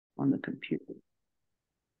on the computer.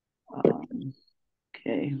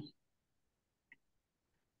 Okay.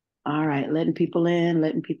 All right, letting people in,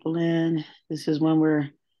 letting people in. This is when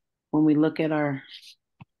we look at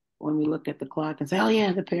the clock and say, oh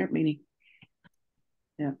yeah, the parent meeting.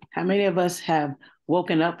 Yeah. How many of us have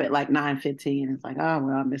woken up at like 9:15 and it's like, oh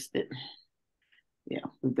well, I missed it. Yeah,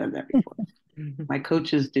 we've done that before. My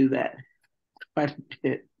coaches do that quite a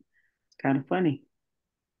bit. It's kind of funny.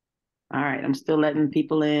 All right, I'm still letting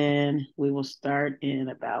people in. We will start in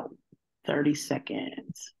about 30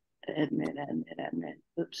 seconds. Admit.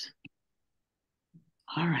 Oops.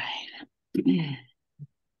 All right.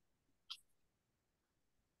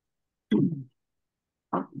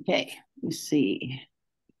 Okay, let's see.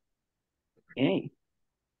 Okay,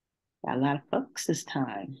 got a lot of folks this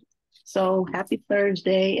time. So happy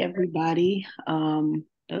Thursday, everybody.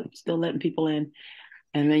 Still letting people in.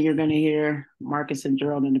 And then you're going to hear Marcus and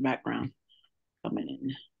Gerald in the background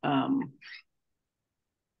coming in.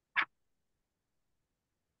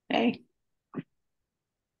 Hey.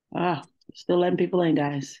 Still letting people in,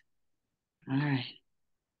 guys. All right.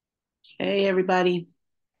 Hey, everybody.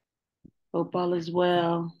 Hope all is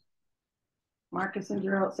well. Marcus and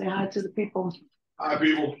Gerald, say hi to the people. Hi,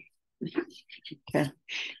 people. Okay.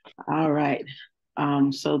 All right.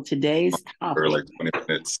 So today's topic for like 20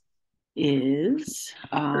 minutes is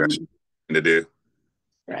to do.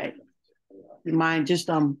 Right. Mind just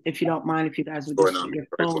if you don't mind, if you guys would just put your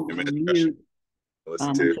phone on mute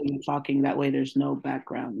until you're talking. That way there's no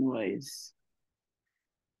background noise.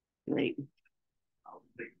 Great.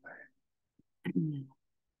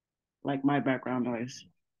 Like my background noise.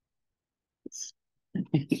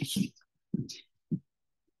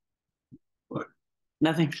 What?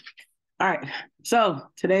 Nothing. All right. So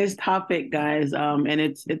today's topic, guys, and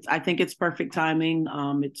it's I think it's perfect timing.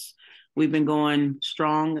 We've been going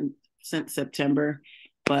strong since September,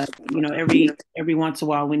 but you know, every once in a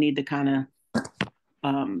while we need to kind of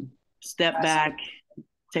step back,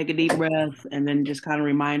 take a deep breath, and then just kind of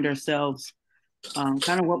remind ourselves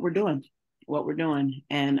kind of what we're doing.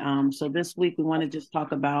 And so this week we want to just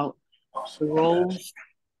talk about the roles,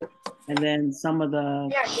 and then some of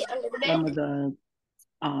the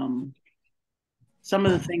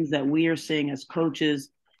things that we are seeing as coaches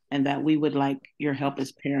and that we would like your help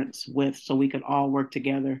as parents with, so we could all work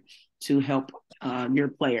together to help your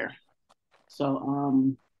player.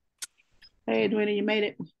 So, hey, Edwina, you made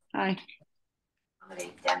it. Hi.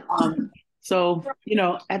 So, you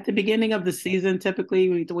know, at the beginning of the season, typically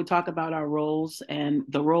we talk about our roles, and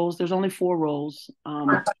the roles, there's only 4 roles.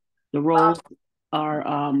 The roles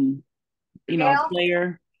are, you know,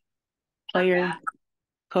 player,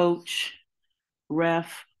 coach,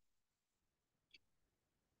 ref,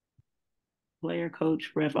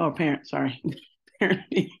 parent, sorry.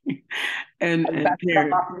 and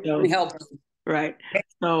parent. So, right.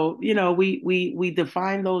 So, you know, we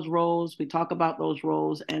define those roles, we talk about those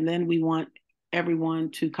roles, and then we want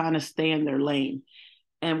everyone to kind of stay in their lane.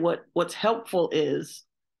 And what's helpful is,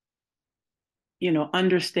 you know,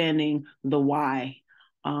 understanding the why.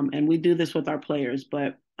 And we do this with our players,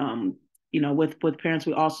 but you know, with parents,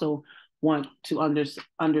 we also want to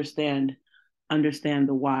understand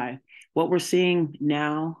the why. What we're seeing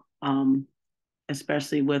now,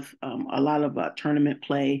 especially with a lot of tournament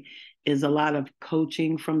play, is a lot of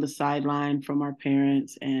coaching from the sideline from our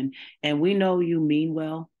parents, and we know you mean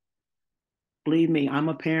well. Believe me, I'm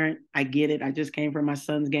a parent. I get it. I just came from my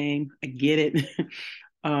son's game. I get it.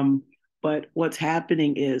 But what's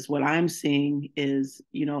happening is, what I'm seeing is,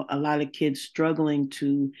 you know, a lot of kids struggling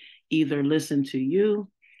to either listen to you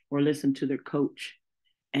or listen to their coach.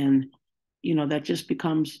 And, you know, that just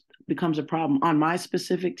becomes a problem. On my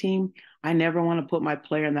specific team, I never want to put my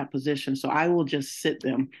player in that position. So I will just sit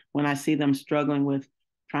them when I see them struggling with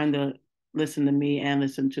trying to listen to me and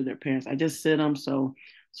listen to their parents. I just sit them so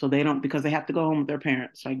they don't, because they have to go home with their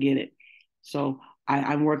parents. So I get it. So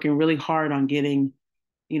I'm working really hard on getting,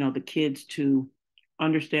 you know, the kids to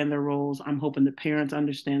understand their roles. I'm hoping the parents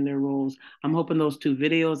understand their roles. I'm hoping those 2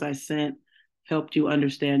 videos I sent helped you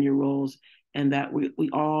understand your roles, and that we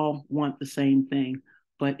all want the same thing.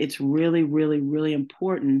 But it's really, really, really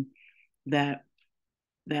important that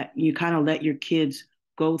you kind of let your kids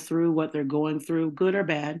go through what they're going through, good or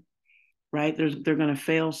bad, right? They're going to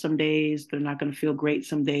fail some days. They're not going to feel great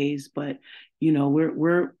some days, but you know,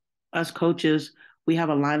 we're us coaches, we have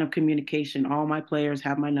a line of communication. All my players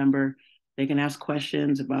have my number. They can ask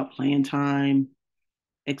questions about playing time,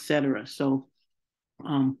 etc. So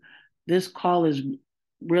this call is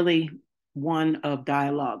really one of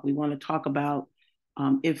dialogue. We want to talk about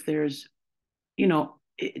if there's, you know,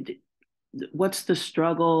 what's the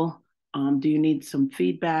struggle Do you need some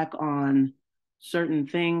feedback on certain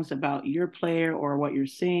things about your player or what you're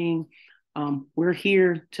seeing? We're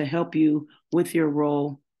here to help you with your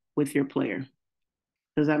role with your player.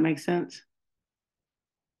 Does that make sense?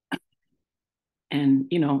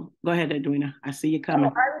 And, go ahead, Edwina. I see you coming.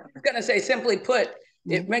 I was going to say, simply put,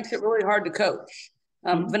 it makes it really hard to coach.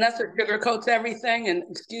 Vanessa sugarcoats everything, and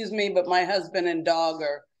excuse me, but my husband and dog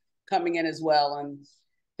are coming in as well, and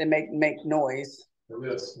they make noise.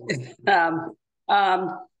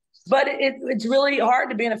 But it's really hard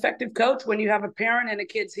to be an effective coach when you have a parent and a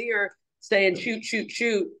kid's here saying shoot, shoot,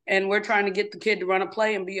 shoot, and we're trying to get the kid to run a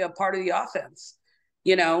play and be a part of the offense.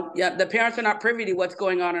 The parents are not privy to what's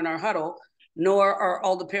going on in our huddle, nor are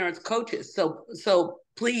all the parents coaches. So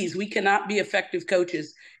please, we cannot be effective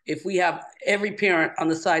coaches if we have every parent on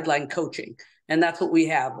the sideline coaching. And that's what we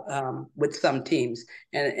have with some teams.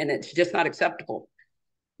 And it's just not acceptable.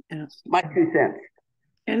 Yeah. My 2 cents.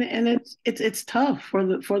 And it's tough for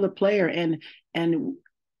the player. And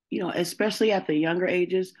especially at the younger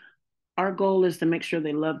ages, our goal is to make sure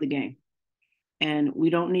they love the game. And we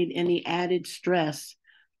don't need any added stress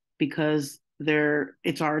because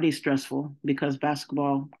it's already stressful, because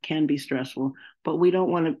basketball can be stressful, but we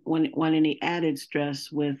don't want any added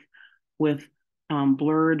stress with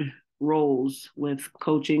blurred roles with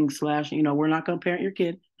coaching / we're not going to parent your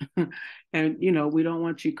kid. And we don't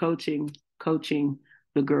want you coaching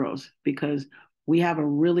the girls, because we have a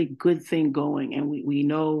really good thing going, and we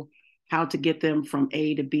know how to get them from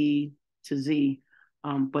A to B to Z.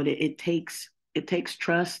 But it takes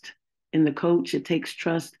trust in the coach. It takes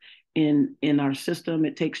trust in our system.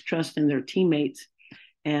 It takes trust in their teammates.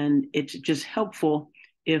 And it's just helpful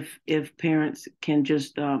if parents can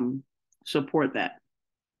just support that.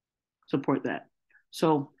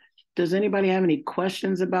 So does anybody have any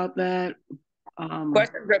questions about that?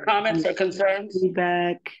 Questions or comments or concerns?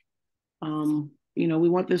 Feedback. We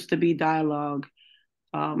want this to be dialogue,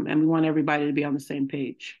 and we want everybody to be on the same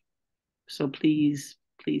page. So please,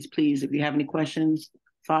 if you have any questions,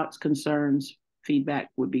 thoughts, concerns, feedback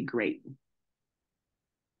would be great.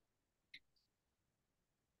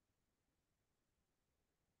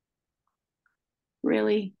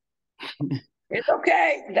 Really? It's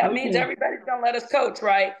okay. That means everybody's gonna let us coach,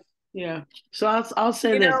 right? Yeah. So I'll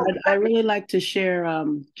say this. I really like to share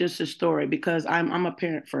just a story, because I'm a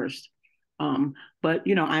parent first. But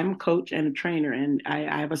I'm a coach and a trainer, and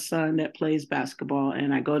I have a son that plays basketball,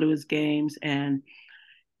 and I go to his games, and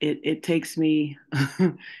it takes me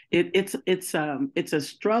it's a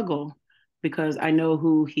struggle, because I know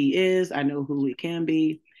who he is, I know who he can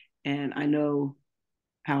be, and I know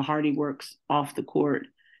how hard he works off the court.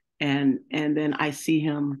 And then I see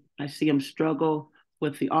him struggle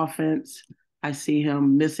with the offense. I see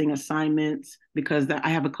him missing assignments because I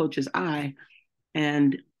have a coach's eye.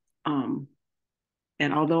 And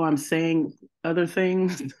although I'm saying other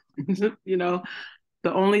things, the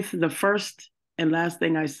first and last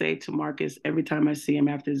thing I say to Marcus every time I see him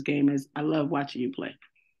after his game is, I love watching you play.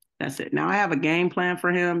 That's it. Now I have a game plan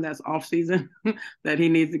for him that's off season that he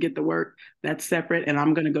needs to get to work. That's separate. And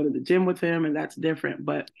I'm going to go to the gym with him, and that's different.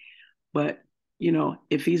 But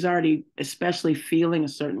if he's already especially feeling a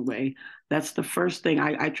certain way, that's the first thing.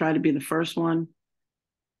 I try to be the first one,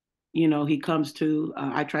 he comes to.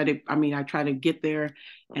 I try to get there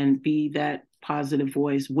and be that positive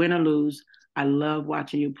voice, win or lose. I love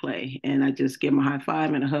watching you play. And I just give him a high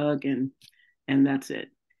five and a hug, and that's it.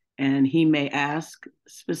 And he may ask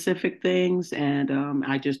specific things, and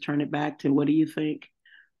I just turn it back to, what do you think?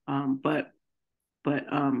 But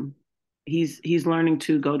he's learning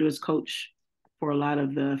to go to his coach for a lot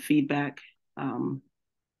of the feedback. And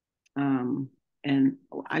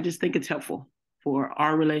I just think it's helpful for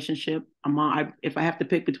our relationship. If I have to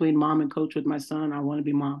pick between mom and coach with my son, I want to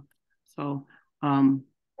be mom. So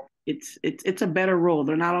it's a better role.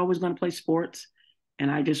 They're not always going to play sports.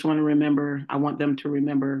 And I just want them to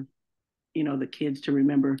remember, the kids to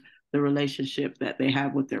remember the relationship that they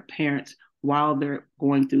have with their parents while they're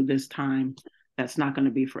going through this time that's not going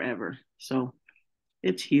to be forever. So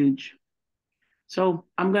it's huge. So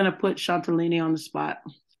I'm going to put Chantalini on the spot.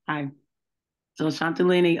 Hi. So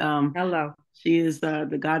Chantalini, hello. She is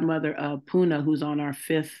the godmother of Puna, who's on our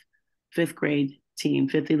fifth grade team,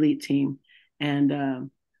 fifth elite team. And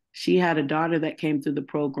she had a daughter that came through the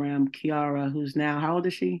program, Kiara, who's now, how old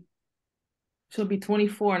is she? She'll be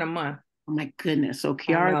 24 in a month. Oh my goodness. So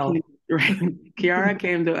Kiara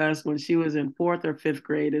came to us when she was in 4th or 5th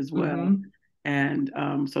grade as well. Mm-hmm.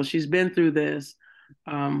 And so she's been through this.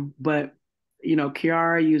 But,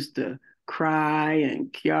 Kiara used to cry,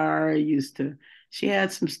 and she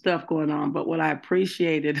had some stuff going on. But what I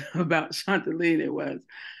appreciated about Chantalina was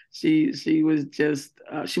she was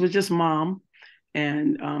just mom,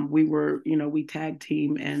 and we were, we tag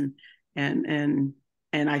team, and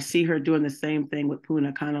and I see her doing the same thing with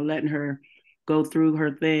Puna, kind of letting her go through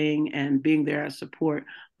her thing and being there as support.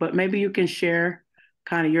 But maybe you can share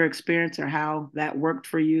kind of your experience or how that worked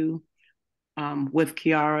for you with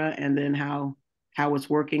Kiara, and then how it's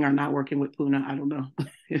working or not working with Puna. I don't know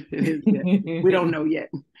if it is yet. We don't know yet.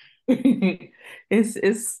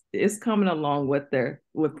 It's coming along with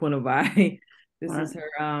Punavai. This is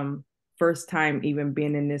her first time even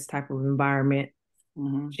being in this type of environment.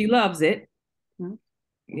 Mm-hmm. She loves it. Mm-hmm.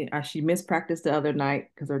 Yeah, she missed practice the other night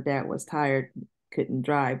because her dad was tired, couldn't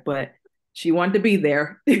drive, but she wanted to be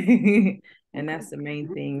there. And that's the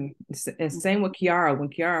main thing. And same with Kiara. When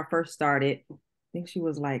Kiara first started, I think she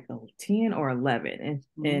was like 10 or 11.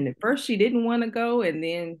 And at first she didn't want to go. And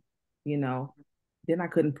then, then I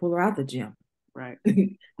couldn't pull her out the gym. Right.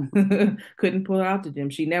 Couldn't pull her out the gym.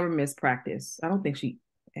 She never missed practice. I don't think she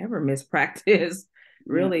ever missed practice,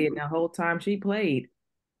 really, in the whole time she played.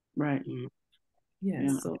 Right. Yeah.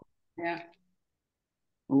 So. Yeah.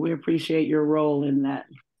 Well, we appreciate your role in that.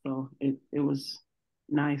 So it was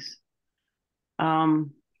nice.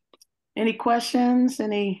 Any questions?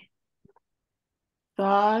 Any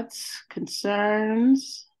thoughts,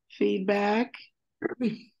 concerns, feedback?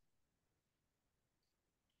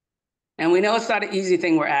 And we know it's not an easy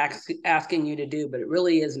thing we're asking you to do, but it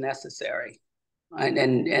really is necessary.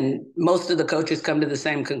 And most of the coaches come to the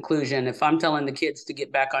same conclusion. If I'm telling the kids to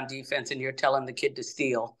get back on defense and you're telling the kid to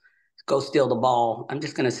go steal the ball, I'm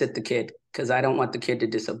just going to sit the kid because I don't want the kid to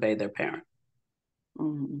disobey their parent.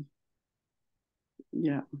 Mm-hmm.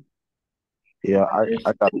 Yeah. Yeah,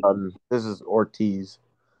 I got this is Ortiz.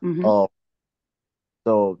 Mm-hmm.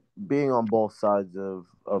 So being on both sides of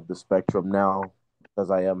the spectrum now,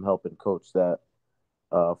 because I am helping coach that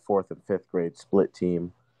 4th and 5th grade split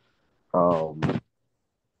team.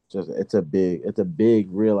 It's a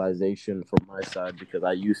big realization from my side, because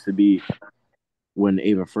I used to be, when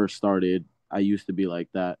Ava first started, I used to be like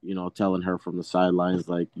that, telling her from the sidelines,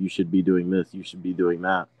 like, you should be doing this, you should be doing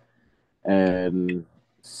that. And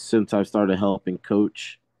since I started helping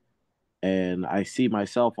coach, and I see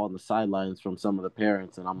myself on the sidelines from some of the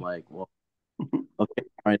parents, and I'm like, well, okay,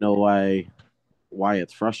 I know why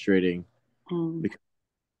it's frustrating, because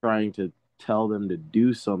I'm trying to tell them to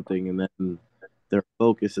do something, and then their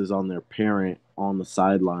focus is on their parent on the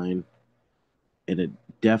sideline, and it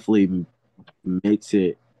definitely makes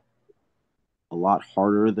it a lot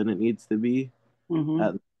harder than it needs to be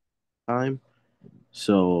at the time.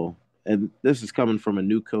 So, and this is coming from a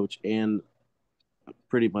new coach and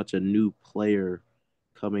pretty much a new player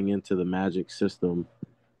coming into the Magic system.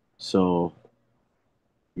 So,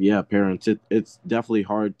 yeah, parents, it's definitely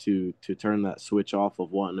hard to turn that switch off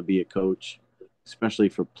of wanting to be a coach, especially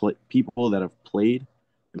for people that have played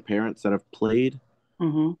and parents that have played,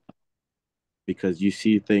 because you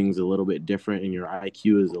see things a little bit different and your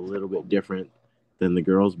IQ is a little bit different than the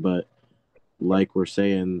girls. But like we're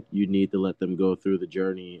saying, you need to let them go through the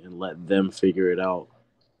journey and let them figure it out.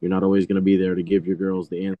 You're not always going to be there to give your girls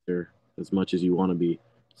the answer as much as you want to be.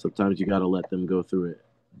 Sometimes you got to let them go through it.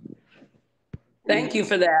 Thank you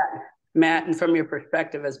for that, Matt, and from your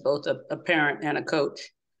perspective as both a parent and a coach.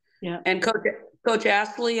 Yeah. And Coach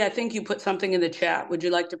Astley, I think you put something in the chat. Would you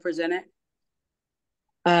like to present it?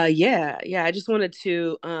 Yeah. I just wanted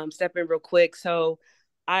to step in real quick. So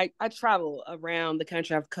I travel around the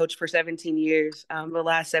country. I've coached for 17 years, the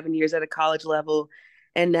last 7 years at a college level.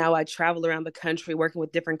 And now I travel around the country working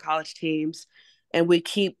with different college teams. And we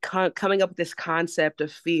keep coming up with this concept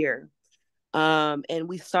of fear. And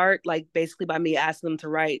we start basically by me asking them to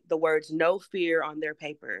write the words "no fear" on their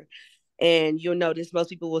paper. And you'll notice most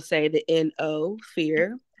people will say the N-O,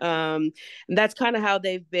 fear. And that's kind of how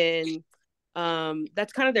they've been.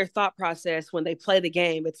 That's kind of their thought process when they play the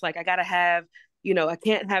game. It's like, I got to have, I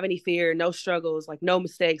can't have any fear, no struggles, no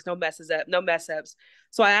mistakes, no mess ups.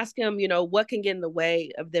 So I ask them, what can get in the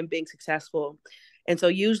way of them being successful? And so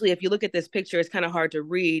usually if you look at this picture, it's kind of hard to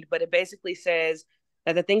read, but it basically says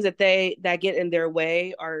that the things that get in their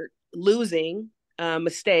way are losing,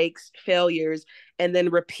 mistakes, failures, and then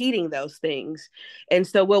repeating those things. And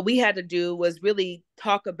so what we had to do was really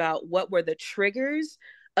talk about what were the triggers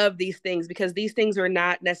of these things, because these things are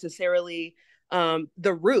not necessarily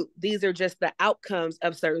the root. These are just the outcomes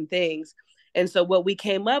of certain things. And so what we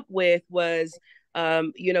came up with was,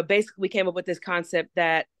 basically we came up with this concept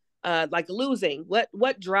that losing,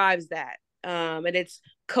 what drives that? And it's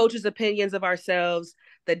coaches' opinions of ourselves,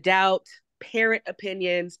 the doubt, parent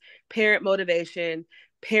opinions, parent motivation,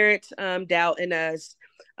 parent doubt in us,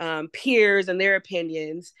 peers and their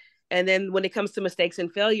opinions. And then when it comes to mistakes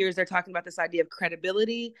and failures, they're talking about this idea of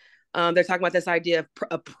credibility. They're talking about this idea of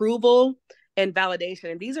approval and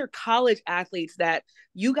validation. And these are college athletes that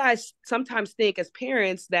you guys sometimes think as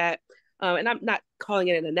parents that, and I'm not calling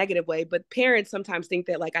it in a negative way, but parents sometimes think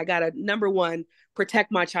that like, I got to, number one,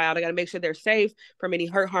 protect my child. I got to make sure they're safe from any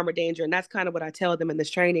hurt, harm, or danger. And that's kind of what I tell them in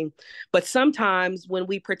this training. But sometimes when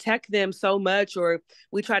we protect them so much, or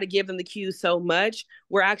we try to give them the cues so much,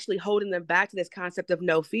 we're actually holding them back to this concept of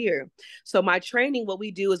no fear. So my training, what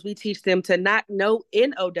we do is we teach them to not know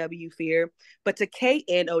N-O-W fear, but to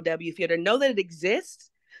K-N-O-W fear, to know that it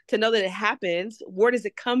exists, to know that it happens. Where does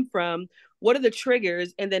it come from? What are the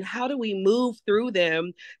triggers? And then how do we move through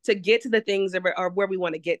them to get to the things that are where we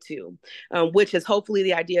want to get to, which is hopefully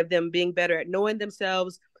the idea of them being better at knowing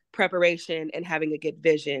themselves, preparation, and having a good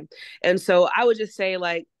vision. And so I would just say,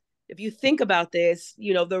 like, if you think about this,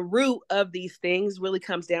 you know, the root of these things really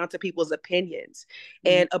comes down to people's opinions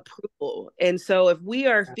and approval. And so if we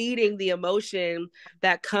are feeding the emotion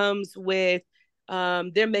that comes with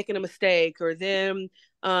them making a mistake, or them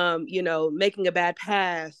you know, making a bad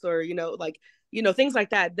pass, or, you know, like, you know, things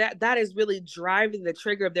like that, that is really driving the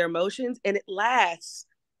trigger of their emotions. And it lasts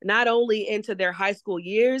not only into their high school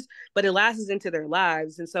years, but it lasts into their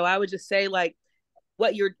lives. And so I would just say, like,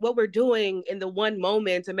 what we're doing in the one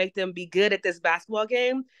moment to make them be good at this basketball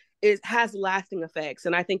game has lasting effects.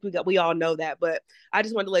 And I think we all know that. But I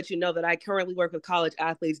just wanted to let you know that I currently work with college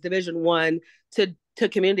athletes, Division I to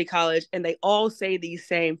community college, and they all say these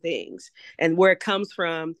same things. And where it comes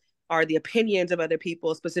from are the opinions of other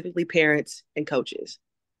people, specifically parents and coaches.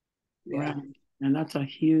 Yeah. Right. And that's a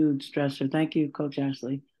huge stressor. Thank you, Coach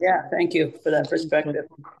Ashley. Yeah, thank you for that perspective.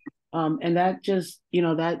 And that just, you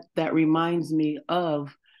know, that reminds me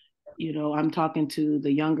of, you know, I'm talking to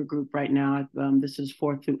the younger group right now. This is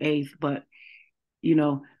 4th through 8th, but, you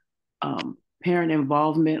know, parent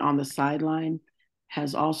involvement on the sideline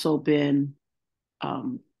has also been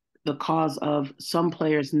the cause of some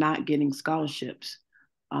players not getting scholarships.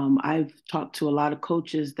 I've talked to a lot of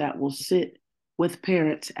coaches that will sit with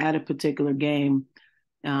parents at a particular game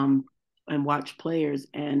and watch players.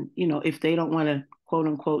 And, you know, if they don't want to, quote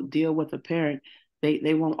unquote, deal with a parent,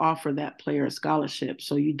 they won't offer that player a scholarship.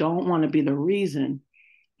 So you don't want to be the reason,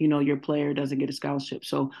 you know, your player doesn't get a scholarship.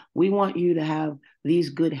 So we want you to have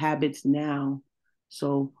these good habits now.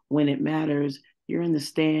 So when it matters, you're in the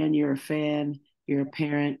stand, you're a fan, you're a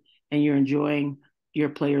parent, and you're enjoying your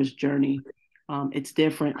player's journey. It's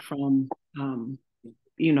different from,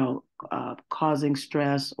 you know, causing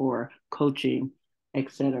stress or coaching,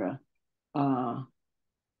 etc. And,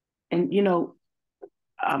 you know,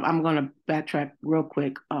 I'm going to backtrack real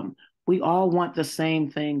quick. We all want the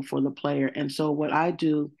same thing for the player. And so what I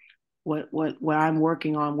do, what I'm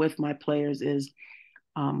working on with my players is,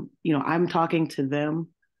 you know, I'm talking to them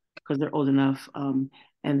because they're old enough.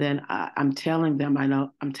 And then I'm telling them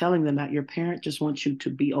that your parent just wants you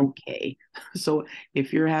to be okay. So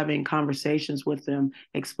if you're having conversations with them,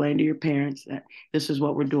 explain to your parents that this is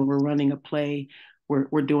what we're doing. We're running a play.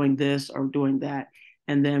 We're doing this or doing that.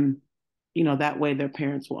 And then, you know, that way their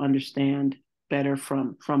parents will understand better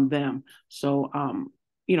from them. So,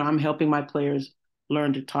 you know, I'm helping my players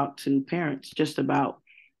learn to talk to parents just about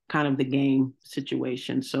kind of the game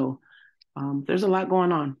situation. So there's a lot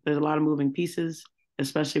going on. There's a lot of moving pieces,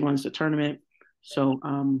 especially when it's a tournament. So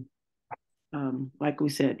like we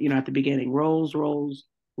said, you know, at the beginning, roles.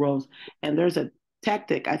 And there's a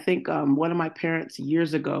tactic. I think one of my parents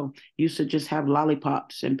years ago used to just have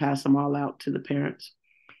lollipops and pass them all out to the parents.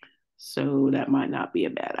 So that might not be a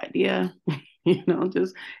bad idea. You know,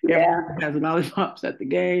 just everyone has lollipops at the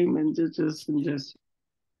game and just.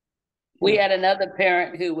 We had another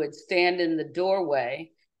parent who would stand in the doorway,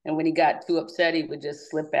 and when he got too upset, he would just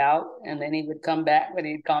slip out, and then he would come back when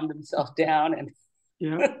he'd calmed himself down. And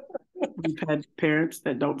yeah, we've had parents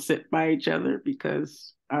that don't sit by each other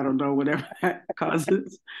because I don't know, whatever that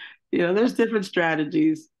causes. You know, there's different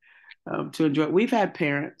strategies to enjoy. We've had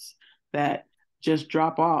parents that just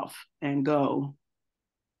drop off and go,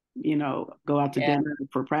 you know, go out to dinner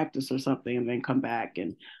for practice or something and then come back.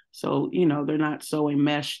 And so, you know, they're not so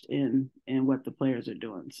enmeshed in what the players are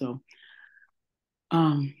doing. So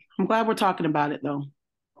I'm glad we're talking about it though,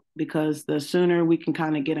 because the sooner we can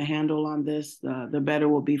kind of get a handle on this, the better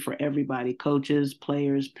will be for everybody, coaches,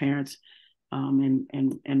 players, parents, and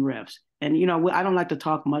refs. And, you know, I don't like to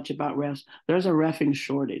talk much about refs. There's a reffing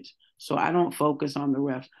shortage. So I don't focus on the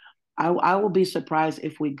refs. I will be surprised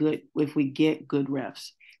if we get good refs.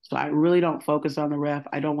 So I really don't focus on the ref.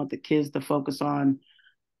 I don't want the kids to focus on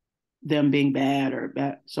them being bad or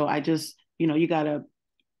bad. So I just, you know, you gotta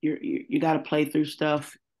play through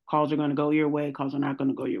stuff, calls are going to go your way, calls are not going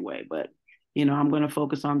to go your way. But, you know, I'm going to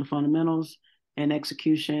focus on the fundamentals and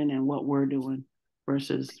execution and what we're doing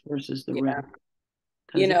versus the rest.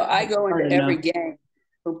 You know, I go into every game.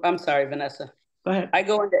 I'm sorry, Vanessa. Go ahead. I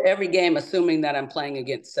go into every game assuming that I'm playing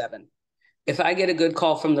against 7. If I get a good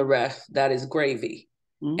call from the ref, that is gravy.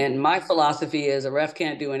 Mm-hmm. And my philosophy is a ref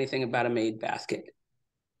can't do anything about a made basket.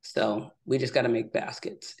 So we just got to make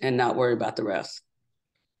baskets and not worry about the refs.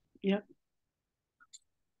 Yep.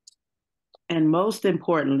 And most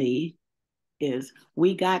importantly is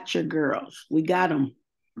we got your girls. We got them.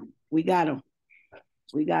 We got them.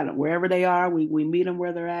 We got them. Wherever they are, we meet them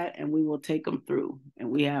where they're at, and we will take them through,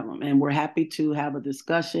 and we have them. And we're happy to have a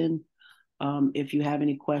discussion if you have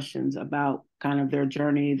any questions about kind of their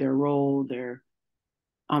journey, their role, their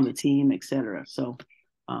on the team, et cetera. So,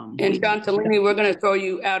 and Shantellini, we're going to throw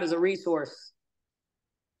you out as a resource.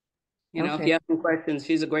 You know, if you have some questions,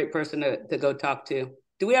 she's a great person to go talk to.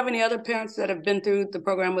 Do we have any other parents that have been through the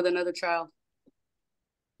program with another child?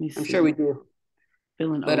 I'm sure we do.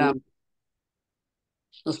 But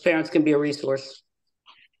those parents can be a resource.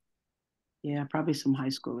 Yeah, probably some high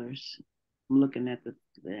schoolers. I'm looking at the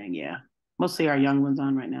thing. Yeah, mostly our young ones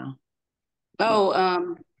on right now.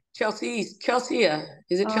 Oh, Chelsea. Is it Chelsea?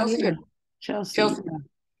 Yeah. Chelsea. Yeah.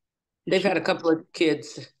 They've had a couple of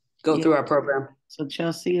kids go through our program. So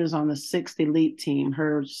Chelsea is on the 6th elite team.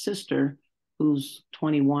 Her sister, who's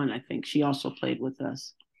 21, I think, she also played with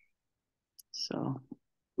us. So.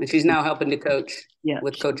 And she's now helping to coach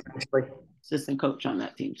with Coach Ashley. Assistant coach on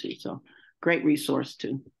that team too. So great resource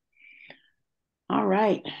too. All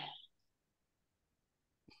right.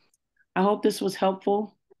 I hope this was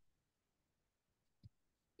helpful.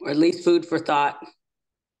 Or at least food for thought.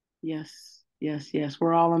 Yes, yes, yes.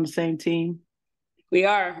 We're all on the same team. We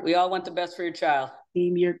are. We all want the best for your child.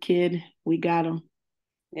 Team your kid. We got them.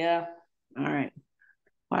 Yeah. All right.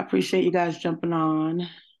 Well, I appreciate you guys jumping on.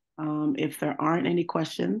 If there aren't any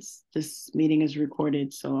questions, this meeting is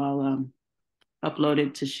recorded, so I'll upload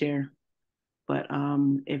it to share. But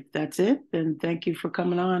if that's it, then thank you for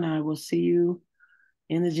coming on. I will see you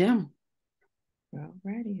in the gym. All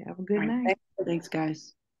righty. Have a good night. Thanks,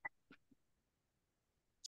 guys.